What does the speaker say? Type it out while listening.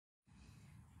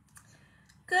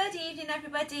Good evening,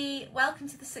 everybody. Welcome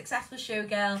to the Successful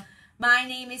Showgirl. My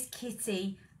name is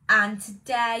Kitty, and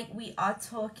today we are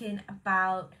talking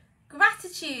about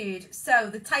gratitude. So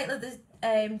the title of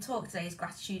the talk today is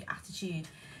Gratitude Attitude.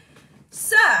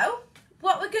 So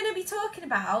what we're going to be talking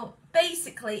about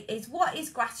basically is what is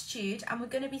gratitude, and we're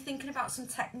going to be thinking about some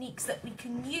techniques that we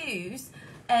can use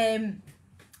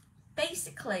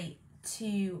basically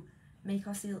to make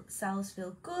ourselves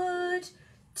feel good,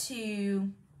 to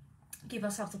give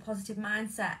ourselves a positive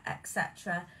mindset,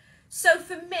 etc. So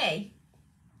for me,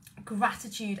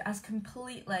 gratitude has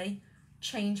completely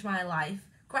changed my life.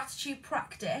 Gratitude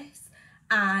practice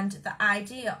and the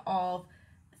idea of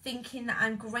thinking that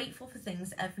I'm grateful for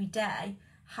things every day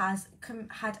has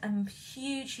had a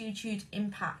huge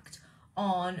impact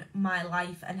on my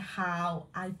life and how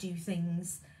I do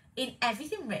things in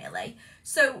everything, really.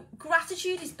 So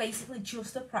gratitude is basically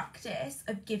just a practice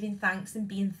of giving thanks and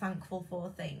being thankful for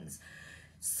things.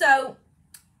 So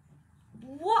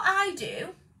what I do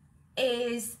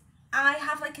is I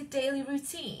have like a daily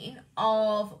routine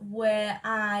of where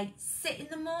I sit in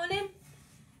the morning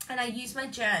and I use my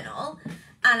journal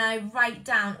and I write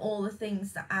down all the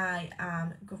things that I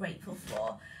am grateful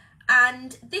for.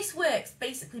 And this works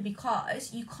basically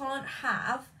because you can't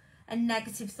have a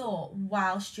negative thought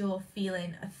whilst you're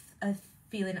feeling a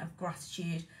feeling of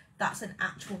gratitude. That's an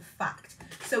actual fact.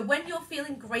 So when you're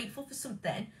feeling grateful for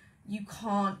something, you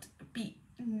can't be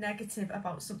negative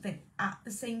about something at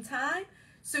the same time.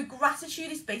 So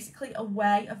gratitude is basically a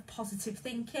way of positive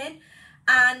thinking.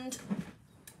 And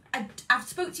I've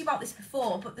spoke to you about this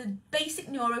before, but the basic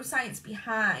neuroscience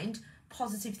behind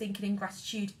positive thinking and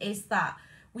gratitude is that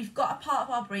we've got a part of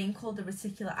our brain called the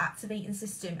reticular activating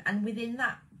system, and within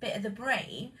that bit of the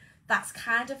brain, that's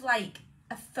kind of like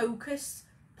a focus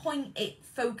point. It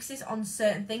focuses on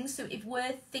certain things. So if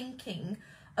we're thinking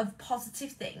of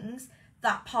positive things,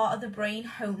 that part of the brain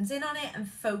hones in on it and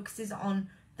focuses on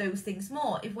those things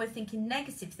more. If we're thinking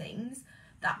negative things,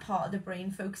 that part of the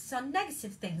brain focuses on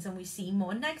negative things and we see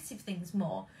more negative things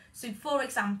more. So for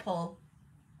example,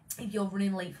 if you're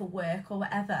running late for work or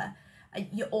whatever,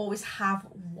 you always have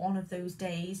one of those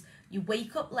days. You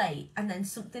wake up late and then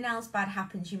something else bad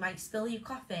happens. You might spill your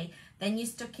coffee, then you're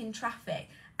stuck in traffic,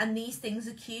 and these things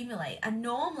accumulate. And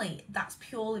normally that's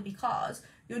purely because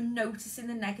you're noticing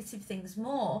the negative things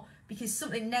more, because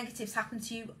something negative's happened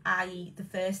to you, i.e. the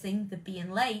first thing, the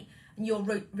being late, and your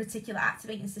reticular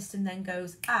activating system then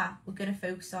goes, we're going to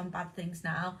focus on bad things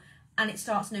now, and it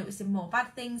starts noticing more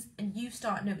bad things, and you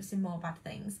start noticing more bad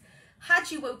things. Had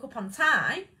you woke up on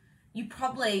time, you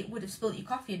probably would have spilt your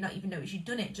coffee and not even noticed you'd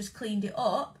done it, just cleaned it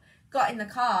up, got in the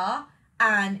car,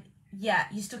 and yeah,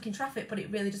 you're stuck in traffic, but it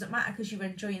really doesn't matter because you're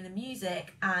enjoying the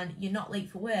music and you're not late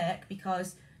for work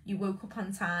because you woke up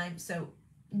on time, so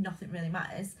nothing really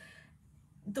matters.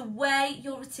 The way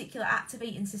your reticular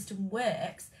activating system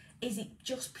works is it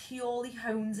just purely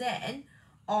hones in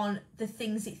on the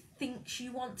things it thinks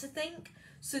you want to think.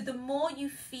 So the more you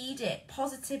feed it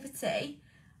positivity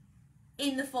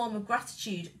in the form of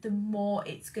gratitude, the more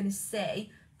it's going to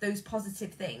see those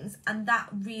positive things, and that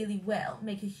really will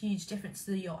make a huge difference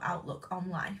to your outlook on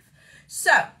life.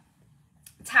 So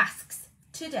tasks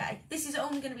today, this is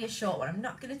only going to be a short one. I'm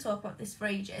not going to talk about this for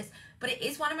ages, but it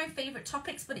is one of my favourite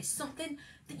topics, but it's something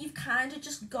that you've kind of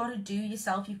just got to do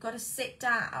yourself. You've got to sit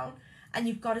down and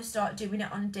you've got to start doing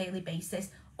it on a daily basis.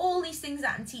 All these things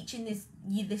that I'm teaching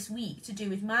you this week to do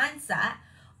with mindset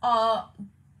are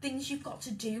things you've got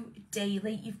to do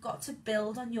daily. You've got to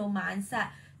build on your mindset.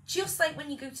 Just like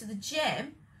when you go to the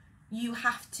gym, you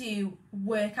have to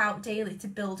work out daily to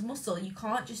build muscle. You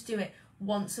can't just do it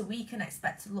once a week and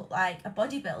expect to look like a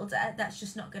bodybuilder. That's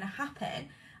just not going to happen.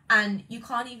 And you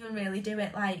can't even really do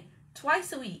it like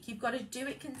twice a week. You've got to do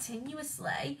it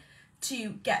continuously to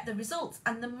get the results.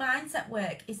 And the mindset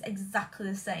work is exactly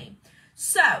the same.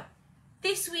 So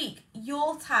this week,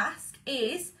 your task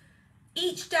is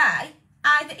each day,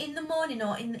 either in the morning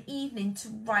or in the evening, to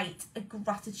write a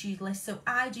gratitude list. So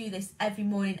I do this every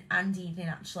morning and evening,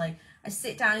 actually. I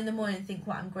sit down in the morning and think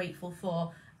what I'm grateful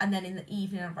for, and then in the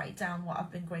evening I write down what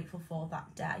I've been grateful for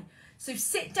that day. So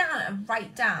sit down and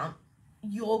write down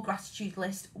your gratitude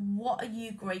list. What are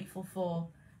you grateful for?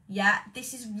 Yeah,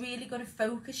 this is really going to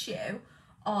focus you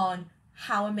on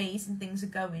how amazing things are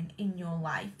going in your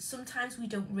life. Sometimes we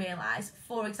don't realise,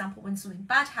 for example, when something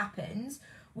bad happens,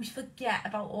 we forget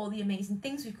about all the amazing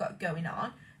things we've got going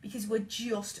on because we're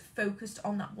just focused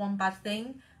on that one bad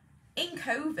thing. In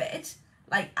COVID,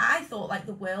 like, I thought like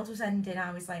the world was ending.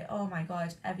 I was like, oh my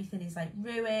God, everything is like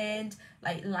ruined,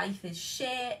 like life is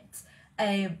shit.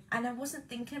 And I wasn't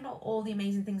thinking about all the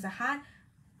amazing things I had.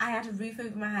 I had a roof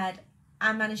over my head.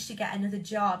 I managed to get another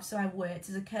job, so I worked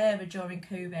as a carer during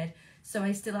COVID, so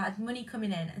I still had money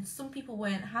coming in, and some people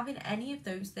weren't having any of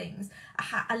those things.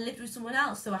 I lived with someone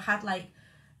else, so I had like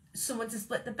someone to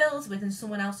split the bills with and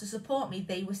someone else to support me.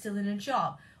 They were still in a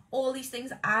job. All these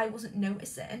things I wasn't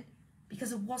noticing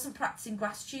because I wasn't practicing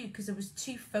gratitude, because I was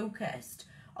too focused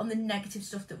on the negative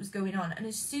stuff that was going on. And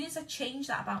as soon as I changed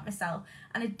that about myself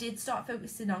and I did start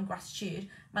focusing on gratitude,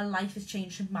 my life has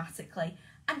changed dramatically.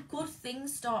 And good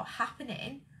things start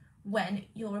happening when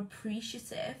you're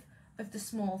appreciative of the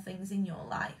small things in your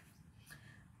life.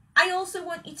 I also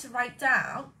want you to write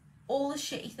down all the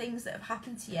shitty things that have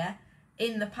happened to you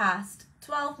in the past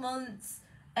 12 months,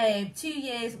 2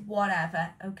 years,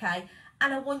 whatever, okay?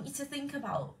 And I want you to think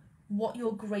about what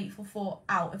you're grateful for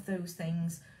out of those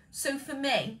things. So for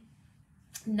me,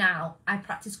 now I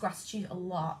practice gratitude a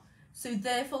lot. So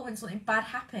therefore, when something bad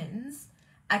happens,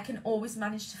 I can always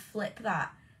manage to flip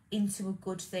that into a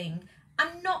good thing.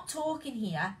 I'm not talking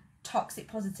here toxic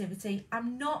positivity.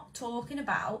 I'm not talking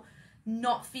about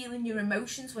not feeling your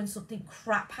emotions when something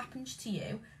crap happens to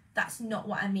you. That's not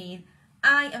what I mean.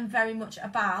 I am very much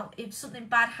about, if something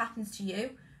bad happens to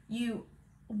you, you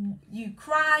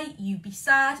cry, you be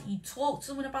sad, you talk to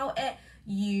someone about it,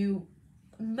 you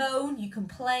moan, you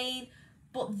complain,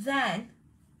 but then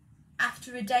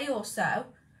after a day or so,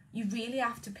 you really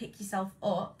have to pick yourself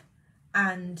up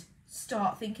and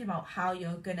start thinking about how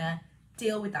you're gonna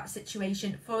deal with that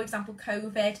situation. For example,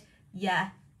 COVID,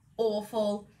 yeah,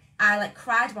 awful. I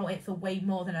cried about it for way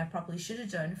more than I probably should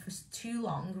have done, for too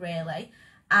long really,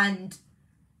 and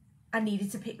I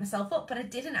needed to pick myself up, but I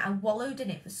didn't. I wallowed in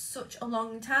it for such a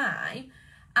long time,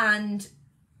 and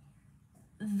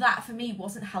that for me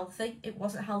wasn't healthy. It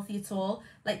wasn't healthy at all.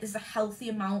 There's a healthy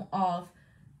amount of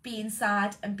being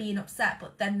sad and being upset,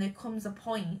 but then there comes a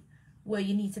point where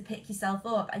you need to pick yourself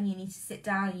up and you need to sit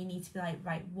down and you need to be like,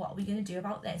 right, what are we going to do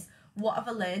about this? What have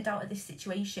I learned out of this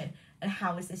situation, and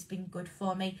how has this been good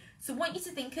for me? So I want you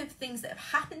to think of things that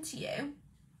have happened to you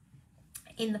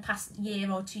in the past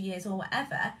year or 2 years or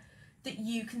whatever, that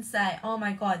you can say, oh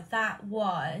my God, that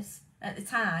was, at the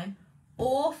time,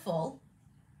 awful,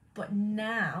 but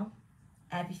now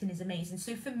everything is amazing.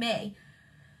 So for me,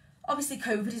 obviously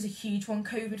COVID is a huge one.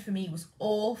 COVID for me was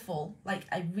awful.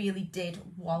 I really did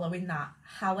wallow in that.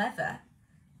 However,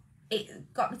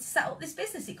 it got me to set up this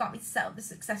business. It got me to set up the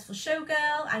Successful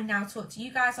Showgirl. I now talk to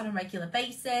you guys on a regular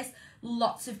basis.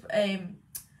 Lots of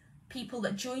people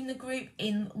that joined the group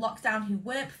in lockdown who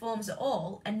weren't performers at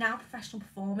all are now professional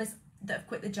performers that have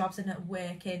quit their jobs and are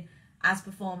working as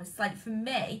performers. For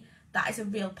me, that is a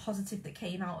real positive that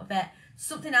came out of it.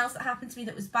 Something else that happened to me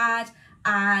that was bad,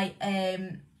 I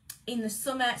in the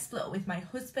summer split up with my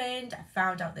husband. I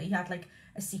found out that he had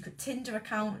a secret Tinder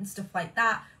account and stuff like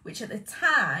that, which at the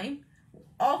time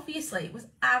obviously it was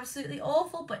absolutely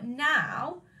awful, but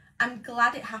now I'm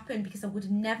glad it happened, because I would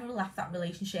have never left that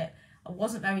relationship. I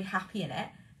wasn't very happy in it.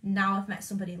 Now I've met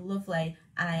somebody lovely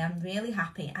and I am really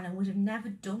happy, and I would have never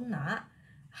done that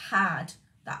had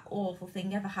that awful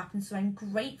thing ever happened. So I'm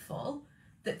grateful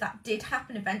that that did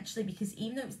happen eventually, because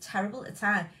even though it was terrible at the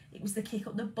time, it was the kick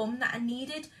up the bum that I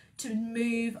needed to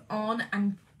move on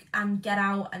and get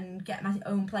out and get my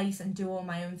own place and do all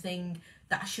my own thing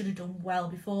that I should have done well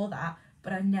before that,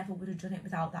 but I never would have done it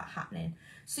without that happening.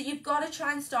 So you've got to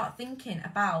try and start thinking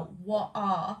about what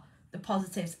are the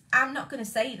positives. I'm not going to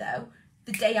say though,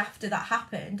 the day after that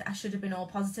happened, I should have been all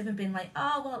positive and been like,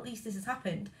 oh, well, at least this has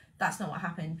happened. That's not what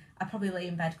happened. I probably lay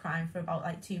in bed crying for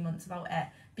about 2 months about it,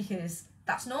 because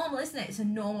that's normal, isn't it? It's a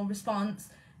normal response.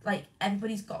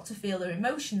 Everybody's got to feel their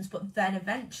emotions, but then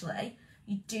eventually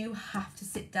you do have to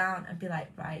sit down and be like,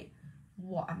 right,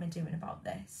 what am I doing about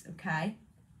this? Okay.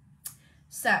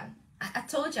 So I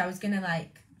told you I was going to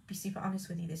be super honest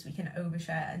with you this week and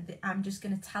overshare, and I'm just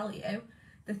going to tell you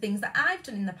the things that I've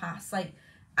done in the past.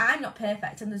 I'm not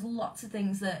perfect, and there's lots of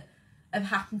things that have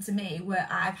happened to me where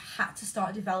I've had to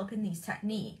start developing these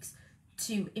techniques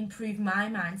to improve my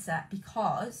mindset,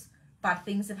 because bad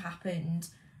things have happened,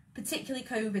 particularly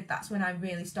COVID. That's when I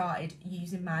really started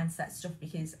using mindset stuff,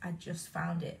 because I just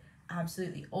found it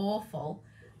absolutely awful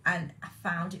and I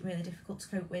found it really difficult to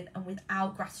cope with, and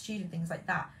without gratitude and things like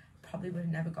that, probably would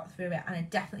have never got through it, and I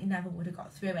definitely never would have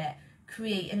got through it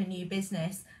creating a new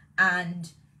business and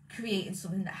creating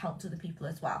something that helped other people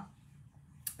as well.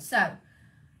 So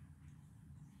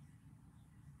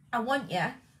I want you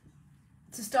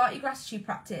to start your gratitude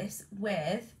practice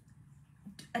with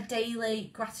a daily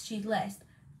gratitude list.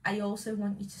 I also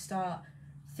want you to start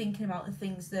thinking about the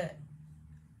things that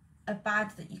are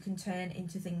bad that you can turn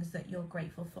into things that you're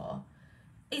grateful for.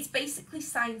 It's basically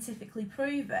scientifically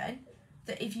proven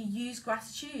that if you use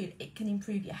gratitude, it can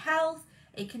improve your health,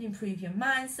 it can improve your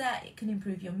mindset, it can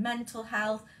improve your mental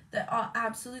health. There are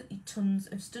absolutely tons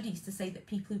of studies to say that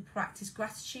people who practice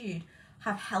gratitude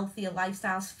have healthier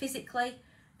lifestyles physically,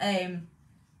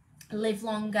 live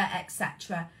longer,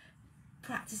 etc.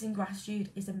 Practicing gratitude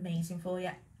is amazing for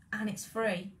you, and it's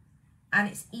free, and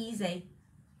it's easy,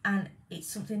 and it's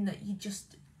something that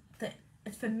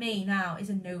that for me now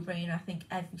is a no-brainer. I think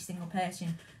every single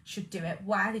person should do it.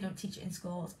 Why they don't teach it in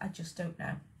schools, I just don't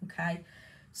know. Okay,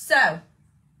 so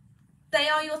they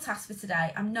are your tasks for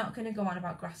today. I'm not going to go on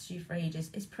about gratitude for ages.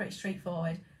 It's pretty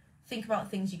straightforward. Think about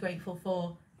things you're grateful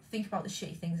for. Think about the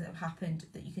shitty things that have happened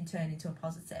that you can turn into a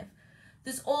positive.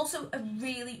 There's also a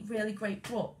really, really great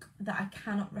book that I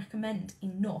cannot recommend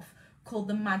enough called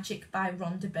The Magic by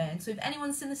Rhonda Byrne. So if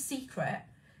anyone's seen The Secret,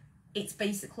 it's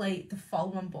basically the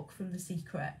follow-on book from The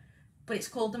Secret. But it's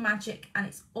called The Magic, and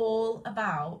it's all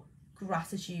about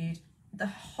gratitude. The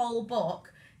whole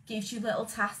book gives you little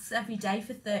tasks every day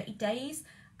for 30 days.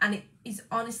 And it is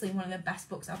honestly one of the best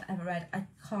books I've ever read. I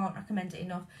can't recommend it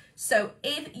enough. So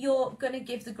if you're going to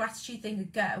give the gratitude thing a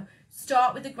go,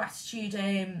 start with the gratitude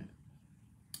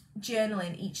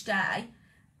journaling each day,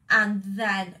 and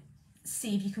then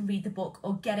see if you can read the book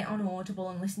or get it on Audible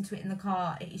and listen to it in the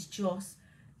car. It is just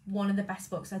one of the best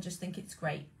books. I just think it's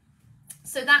great.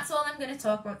 So that's all I'm going to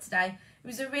talk about today. It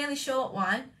was a really short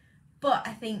one, but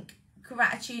I think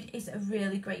gratitude is a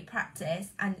really great practice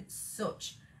and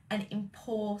such an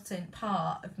important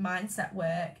part of mindset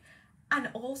work, and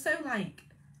also like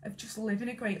of just living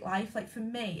a great life. Like for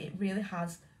me, it really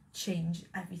has changed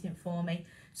everything for me.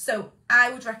 So I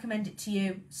would recommend it to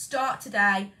you. Start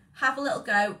today, have a little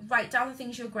go, write down the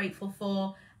things you're grateful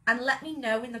for, and let me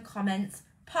know in the comments.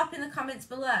 Pop in the comments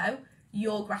below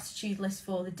your gratitude list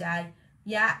for the day.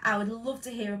 Yeah, I would love to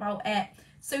hear about it.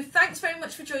 So thanks very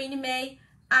much for joining me.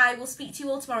 I will speak to you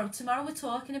all tomorrow. Tomorrow we're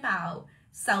talking about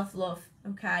self-love,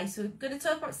 okay? So we're going to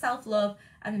talk about self-love,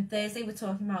 and then Thursday we're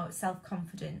talking about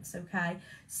self-confidence, okay?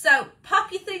 So pop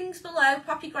your things below,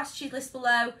 pop your gratitude list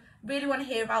below. Really want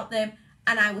to hear about them,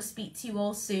 and I will speak to you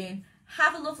all soon.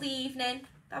 Have a lovely evening.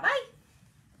 Bye-bye.